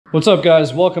What's up,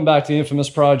 guys? Welcome back to the infamous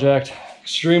project.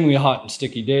 Extremely hot and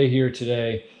sticky day here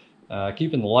today.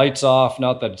 Keeping the lights off,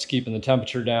 not that it's keeping the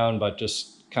temperature down, but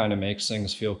just kind of makes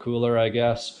things feel cooler, I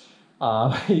guess.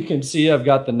 You can see I've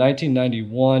got the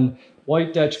 1991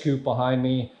 white Dutch Coupe behind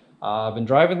me. I've been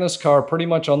driving this car pretty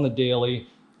much on the daily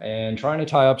and trying to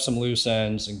tie up some loose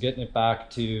ends and getting it back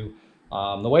to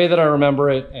the way that I remember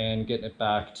it and getting it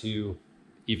back to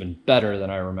even better than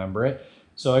I remember it.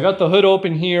 So I got the hood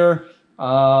open here.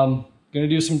 Gonna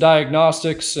do some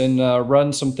diagnostics and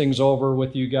run some things over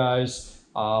with you guys.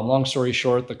 Long story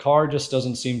short, the car just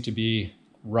doesn't seem to be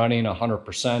running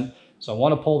 100%. So I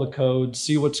want to pull the code,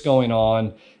 see what's going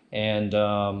on, and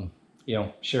you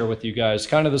know, share with you guys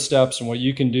kind of the steps and what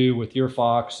you can do with your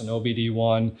Fox and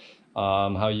OBD1,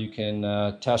 how you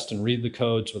can test and read the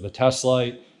codes with a test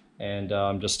light, and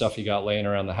just stuff you got laying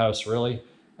around the house really,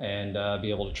 and be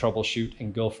able to troubleshoot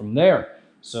and go from there.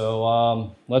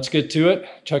 So let's get to it,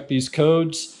 check these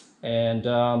codes, and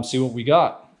see what we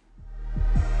got.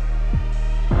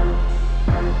 So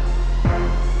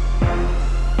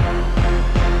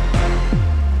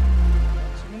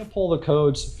I'm gonna pull the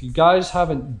codes. If you guys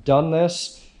haven't done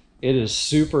this, it is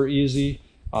super easy.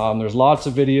 There's lots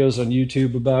of videos on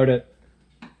YouTube about it.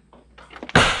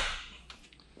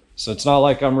 So it's not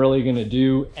like I'm really gonna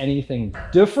do anything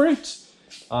different.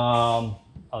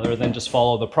 Other than just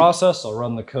follow the process. I'll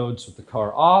run the codes with the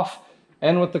car off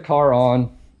and with the car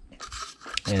on.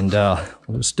 And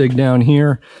we'll just dig down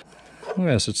here.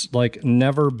 Yes, it's like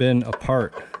never been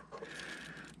apart.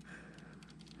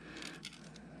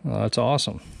 Oh, that's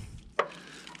awesome.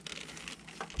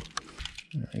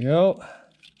 There we go.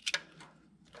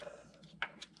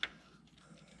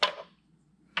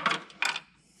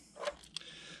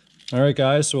 All right,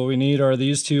 guys, so what we need are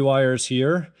these two wires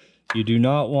here. You do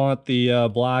not want the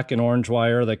black and orange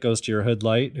wire that goes to your hood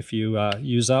light. If you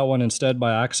use that one instead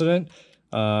by accident,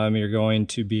 you're going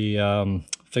to be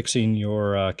fixing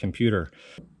your computer.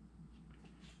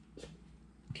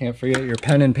 Can't forget your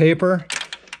pen and paper.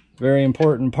 Very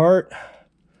important part.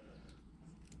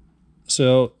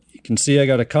 So you can see I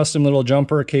got a custom little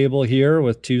jumper cable here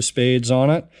with two spades on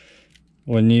it.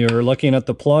 When you're looking at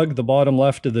the plug, the bottom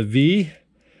left of the V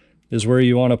is where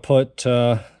you want to put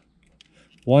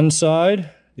one side.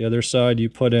 The other side you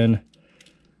put in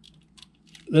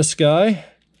this guy.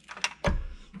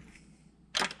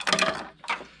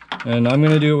 And I'm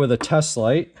going to do it with a test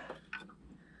light.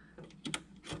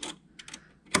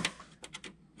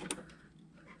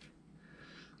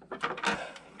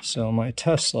 So my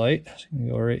test light is going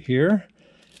to go right here.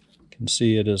 You can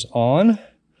see it is on.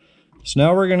 So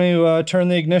now we're going to turn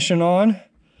the ignition on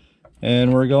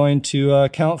and we're going to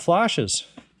count flashes.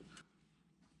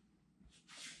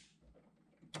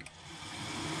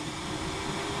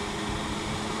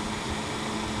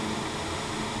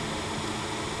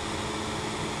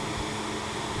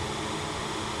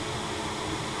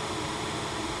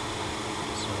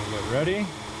 Ready? 1,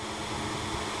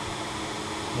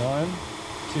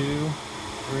 2,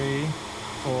 3,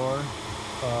 4,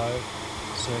 5,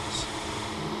 6,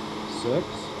 6.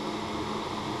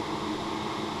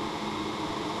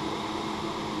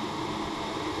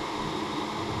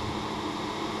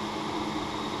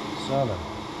 7.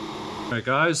 All right,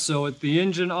 guys, so with the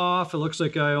engine off, it looks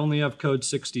like I only have code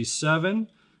 67.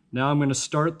 Now I'm going to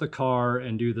start the car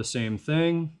and do the same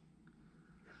thing.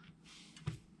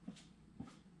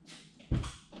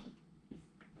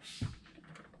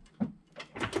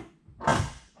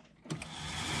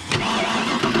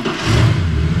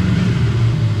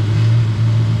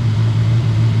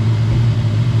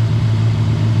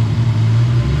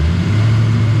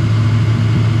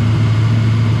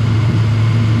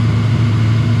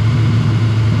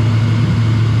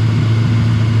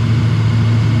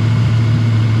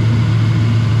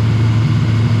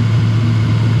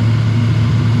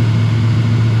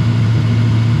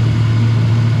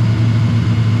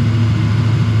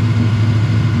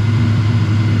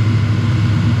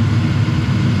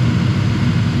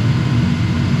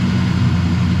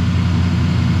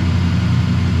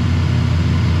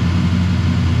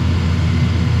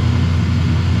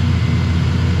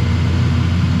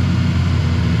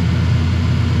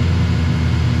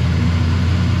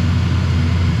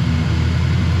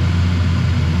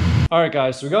 All right,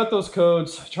 guys, so we got those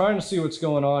codes. Trying to see what's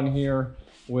going on here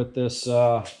with this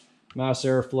mass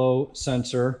airflow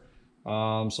sensor.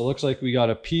 So it looks like we got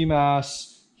a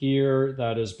PMAS here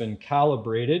that has been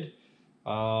calibrated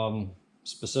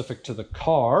specific to the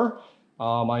car.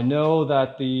 I know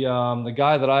that the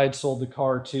guy that I had sold the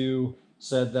car to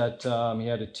said that he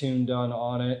had a tune done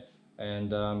on it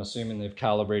And I'm assuming they've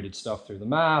calibrated stuff through the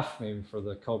MAF, maybe for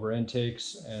the Cobra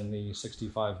intakes and the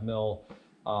 65 mil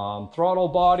throttle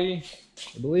body.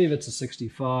 I believe it's a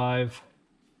 65.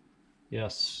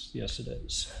 Yes, it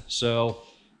is. So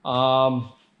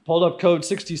pulled up code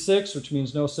 66, which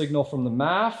means no signal from the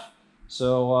MAF.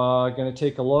 So gonna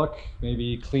take a look,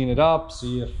 maybe clean it up,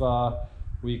 see if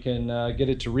we can get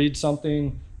it to read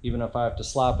something. Even if I have to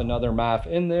slap another MAF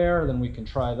in there, then we can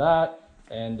try that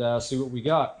and see what we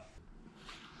got.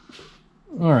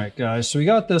 All right, guys, so we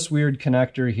got this weird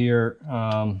connector here.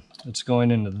 It's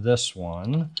going into this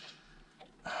one.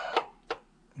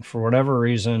 For whatever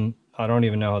reason, I don't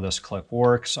even know how this clip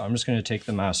works. I'm just going to take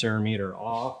the mass air meter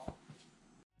off.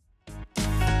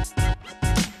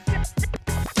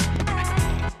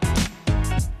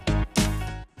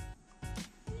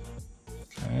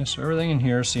 Okay, so everything in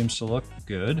here seems to look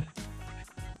good.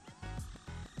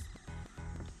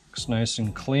 Looks nice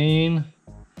and clean.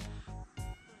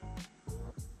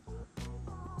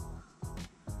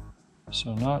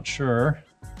 So not sure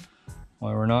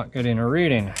why we're not getting a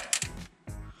reading.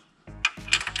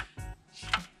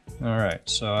 All right,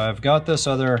 so I've got this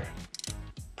other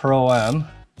Pro-M.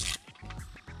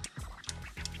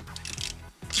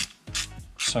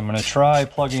 So I'm gonna try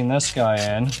plugging this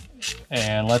guy in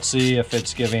and let's see if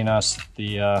it's giving us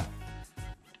the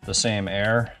same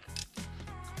air.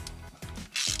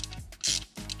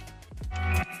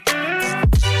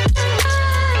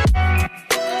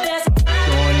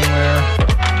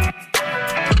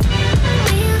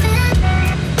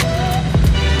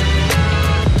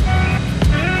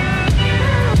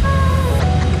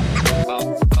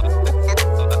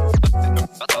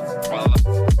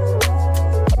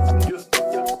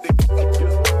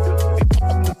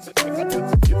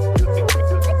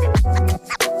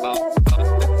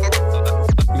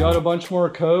 Got a bunch more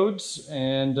codes,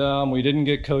 and we didn't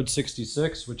get code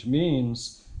 66, which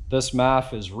means this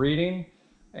MAF is reading.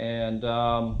 And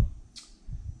I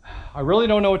really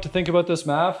don't know what to think about this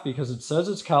MAF because it says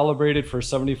it's calibrated for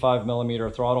 75 millimeter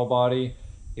throttle body.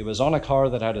 It was on a car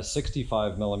that had a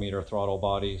 65 millimeter throttle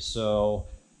body. So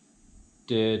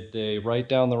did they write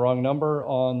down the wrong number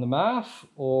on the MAF,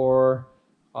 or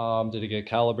did it get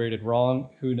calibrated wrong?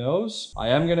 Who knows? I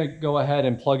am gonna go ahead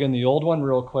and plug in the old one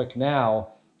real quick now,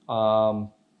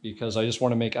 because I just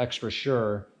want to make extra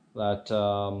sure that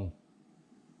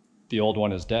the old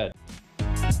one is dead.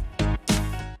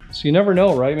 So you never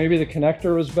know, right? Maybe the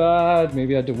connector was bad,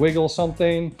 maybe I had to wiggle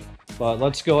something, but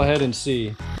let's go ahead and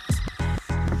see.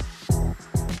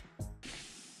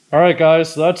 All right,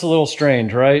 guys, so that's a little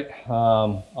strange, right?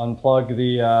 Unplug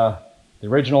the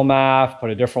original MAF, put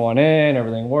a different one in,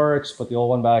 everything works, put the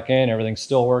old one back in, everything's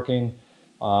still working.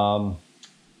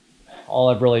 All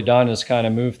I've really done is kind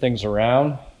of move things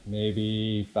around.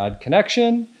 Maybe bad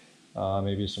connection,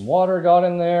 maybe some water got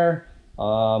in there.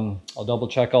 I'll double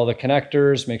check all the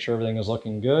connectors, make sure everything is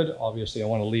looking good. Obviously I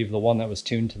want to leave the one that was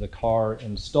tuned to the car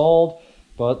installed,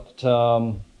 but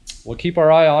we'll keep our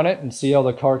eye on it and see how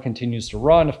the car continues to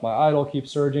run. If my idle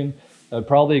keeps surging, that would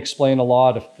probably explain a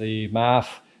lot if the MAF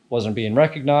wasn't being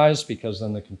recognized, because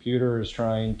then the computer is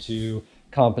trying to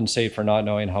compensate for not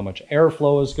knowing how much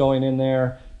airflow is going in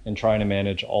there and trying to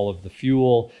manage all of the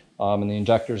fuel and the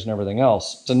injectors and everything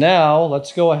else. So now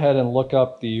let's go ahead and look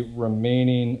up the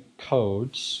remaining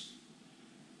codes.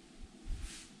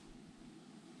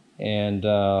 And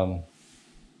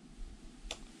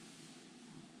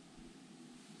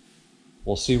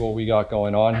we'll see what we got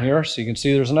going on here. So you can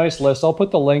see there's a nice list. I'll put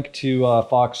the link to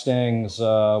Foxstang's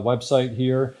website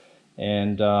here,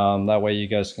 and that way you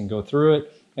guys can go through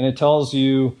it. And it tells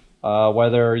you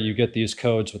whether you get these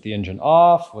codes with the engine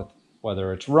off, with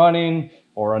whether it's running,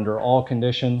 or under all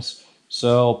conditions.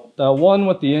 So the one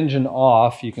with the engine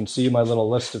off, you can see my little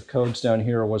list of codes down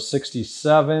here was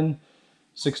 67.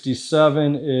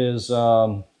 67 is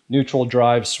neutral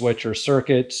drive switch or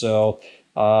circuit. So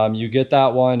you get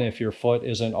that one if your foot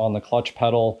isn't on the clutch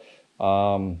pedal,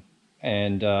 and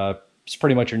it's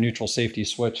pretty much your neutral safety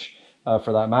switch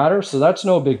for that matter. So that's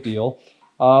no big deal.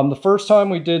 The first time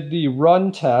we did the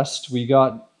run test, we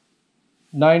got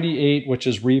 98, which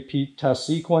is repeat test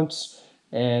sequence,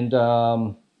 and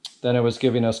then it was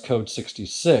giving us code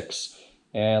 66.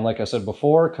 And like I said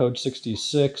before, code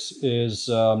 66 is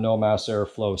no mass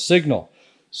airflow signal.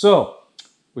 So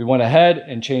we went ahead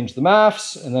and changed the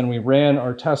MAFs, and then we ran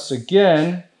our tests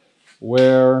again,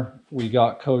 where we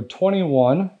got code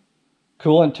 21,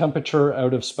 coolant temperature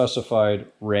out of specified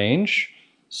range.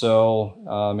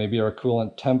 So maybe our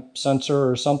coolant temp sensor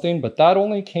or something, but that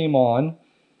only came on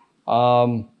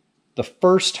the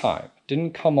first time.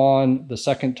 Didn't come on the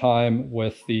second time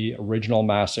with the original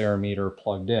mass air meter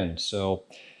plugged in. So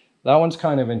That one's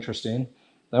kind of interesting.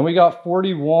 Then we got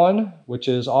 41, which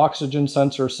is oxygen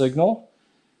sensor signal.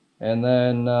 And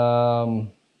then,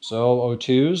 so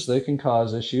O2s, they can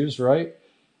cause issues, right?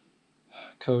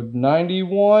 Code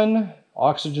 91,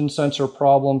 oxygen sensor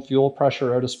problem, fuel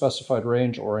pressure out of specified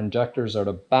range or injectors out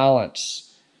of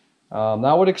balance.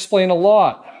 That would explain a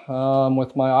lot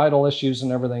with my idle issues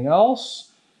and everything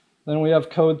else. Then we have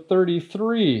code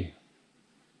 33.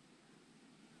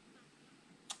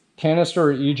 Canister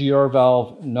or EGR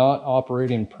valve not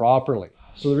operating properly.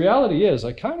 So the reality is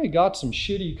I kind of got some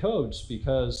shitty codes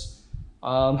because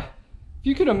if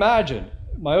you could imagine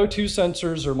my O2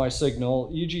 sensors or my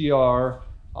signal, EGR,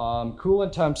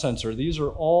 coolant temp sensor, these are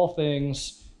all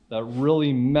things that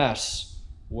really mess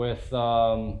with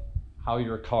how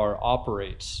your car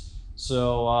operates.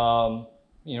 So,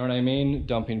 you know what I mean?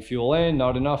 Dumping fuel in,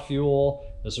 not enough fuel.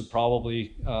 This would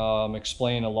probably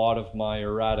explain a lot of my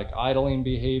erratic idling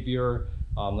behavior.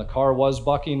 The car was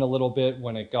bucking a little bit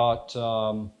when it got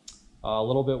a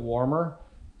little bit warmer.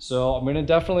 So I'm gonna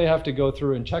definitely have to go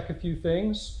through and check a few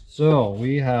things. So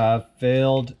we have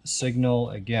failed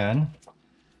signal again.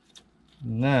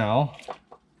 Now,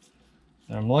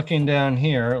 I'm looking down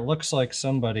here, it looks like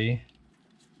somebody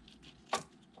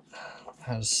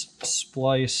has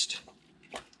spliced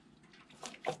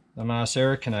the mass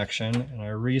air connection, and I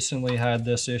recently had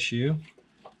this issue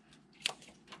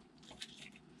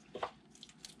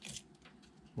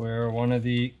where one of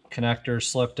the connectors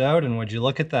slipped out, and would you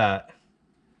look at that?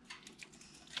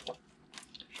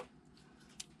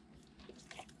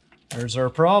 There's our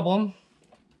problem.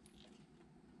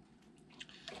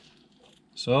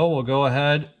 So we'll go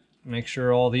ahead, make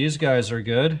sure all these guys are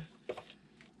good.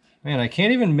 Man, I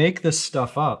can't even make this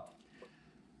stuff up.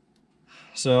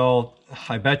 So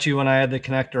I bet you when I had the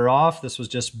connector off, this was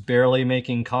just barely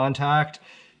making contact.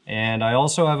 And I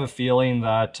also have a feeling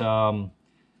that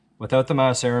without the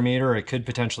mass air meter, it could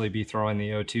potentially be throwing the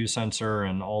O2 sensor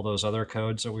and all those other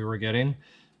codes that we were getting.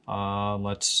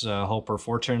 Let's hope we're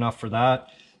fortunate enough for that.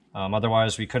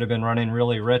 Otherwise, we could have been running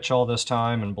really rich all this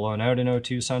time and blown out an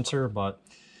O2 sensor, but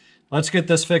let's get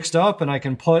this fixed up and I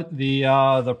can put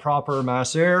the proper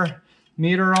mass air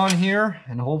meter on here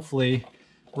and hopefully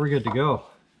we're good to go.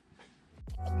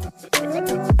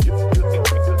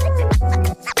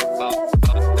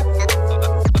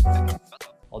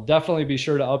 I'll definitely be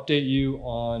sure to update you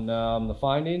on the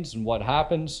findings and what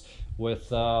happens with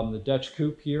the Dutch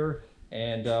coupe here.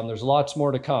 And there's lots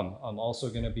more to come. I'm also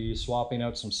going to be swapping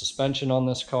out some suspension on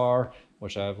this car,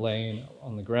 which I have laying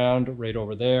on the ground right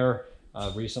over there.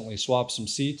 I've recently swapped some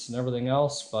seats and everything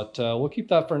else, but we'll keep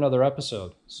that for another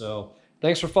episode. So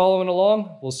thanks for following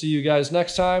along. We'll see you guys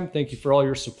next time. Thank you for all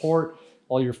your support,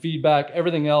 all your feedback,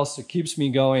 everything else that keeps me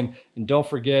going. And don't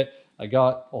forget, I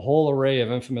got a whole array of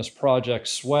Infamous Project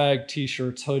swag,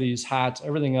 t-shirts, hoodies, hats,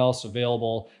 everything else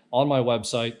available on my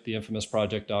website,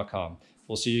 theinfamousproject.com.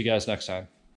 We'll see you guys next time.